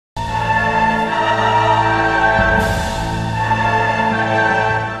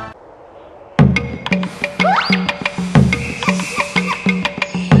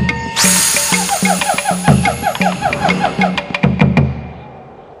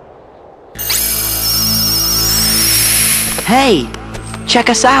Hey, check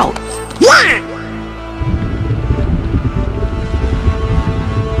us out. Yeah!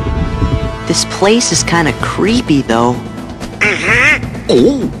 This place is kinda creepy, though.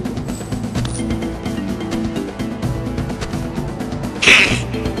 Oh!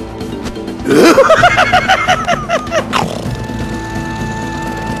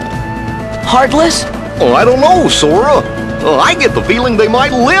 Heartless? Oh, I don't know, Sora. I get the feeling they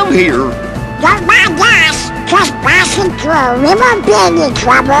might live here. Don't mind us trespassing to a river being in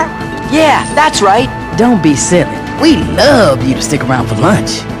trouble. Yeah, that's right. Don't be silly. We'd love you to stick around for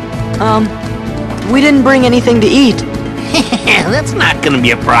lunch. We didn't bring anything to eat. That's not gonna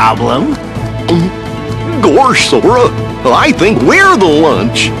be a problem. Gosh, Sora, I think we're the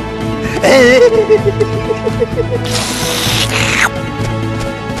lunch.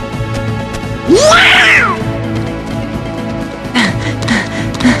 Yeah!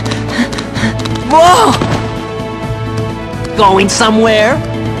 Whoa! Going somewhere?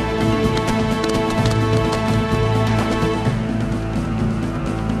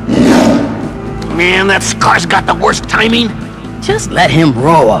 Man, that Scar's got the worst timing. Just let him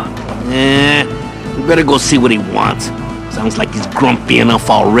roar. We better go see what he wants. Sounds like he's grumpy enough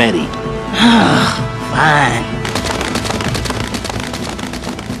already. Fine.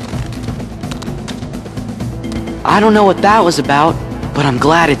 I don't know what that was about, but I'm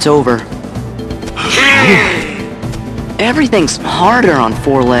glad it's over. Everything's harder on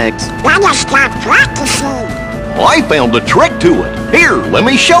 4 legs. Gotta start practicing. I found a trick to it. Here, let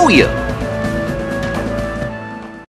me show you.